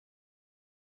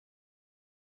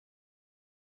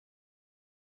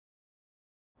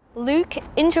Luc,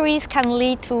 injuries can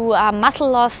lead to muscle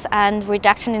loss and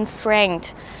reduction in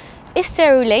strength. Is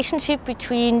there a relationship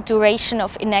between duration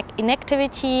of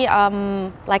inactivity,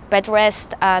 like bed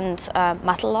rest, and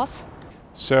muscle loss?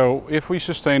 So if we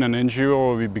sustain an injury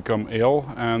or we become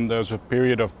ill and there's a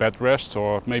period of bed rest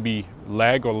or maybe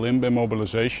leg or limb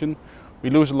immobilization, we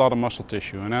lose a lot of muscle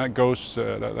tissue, and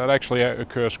that actually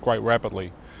occurs quite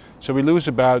rapidly. So we lose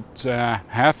about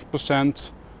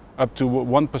 0.5% up to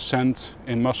 1%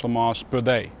 in muscle mass per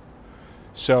day.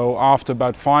 So after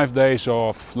about 5 days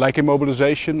of leg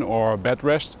immobilization or bed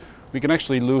rest, we can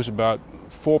actually lose about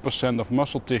 4% of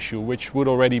muscle tissue, which would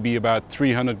already be about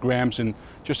 300 grams in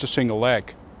just a single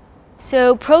leg.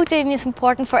 So protein is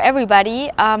important for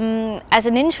everybody. As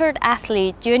an injured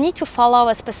athlete, do you need to follow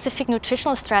a specific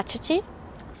nutritional strategy?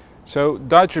 So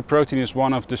dietary protein is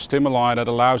one of the stimuli that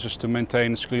allows us to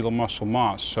maintain skeletal muscle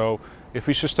mass. So if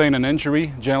we sustain an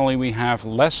injury, generally we have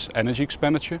less energy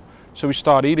expenditure, so we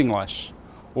start eating less.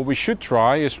 What we should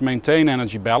try is maintain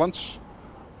energy balance,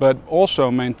 but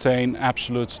also maintain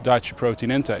absolute dietary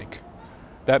protein intake.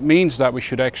 That means that we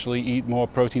should actually eat more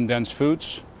protein-dense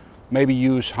foods, maybe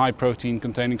use high protein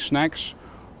containing snacks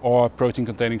or protein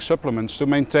containing supplements to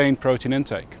maintain protein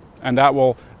intake. And that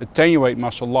will attenuate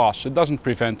muscle loss. It doesn't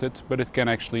prevent it, but it can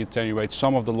actually attenuate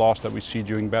some of the loss that we see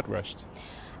during bed rest.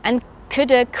 And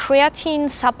could a creatine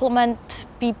supplement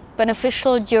be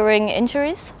beneficial during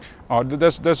injuries?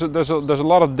 There's a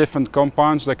lot of different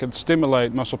compounds that can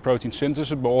stimulate muscle protein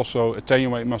synthesis but also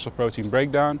attenuate muscle protein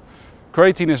breakdown.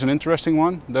 Creatine is an interesting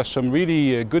one. There's some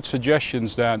really good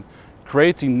suggestions that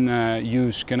creatine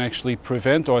use can actually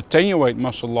prevent or attenuate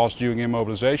muscle loss during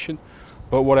immobilization.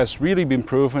 But what has really been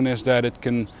proven is that it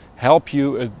can help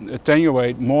you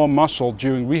attenuate more muscle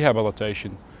during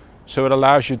rehabilitation. So it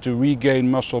allows you to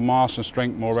regain muscle mass and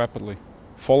strength more rapidly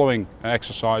following an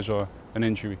exercise or an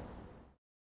injury.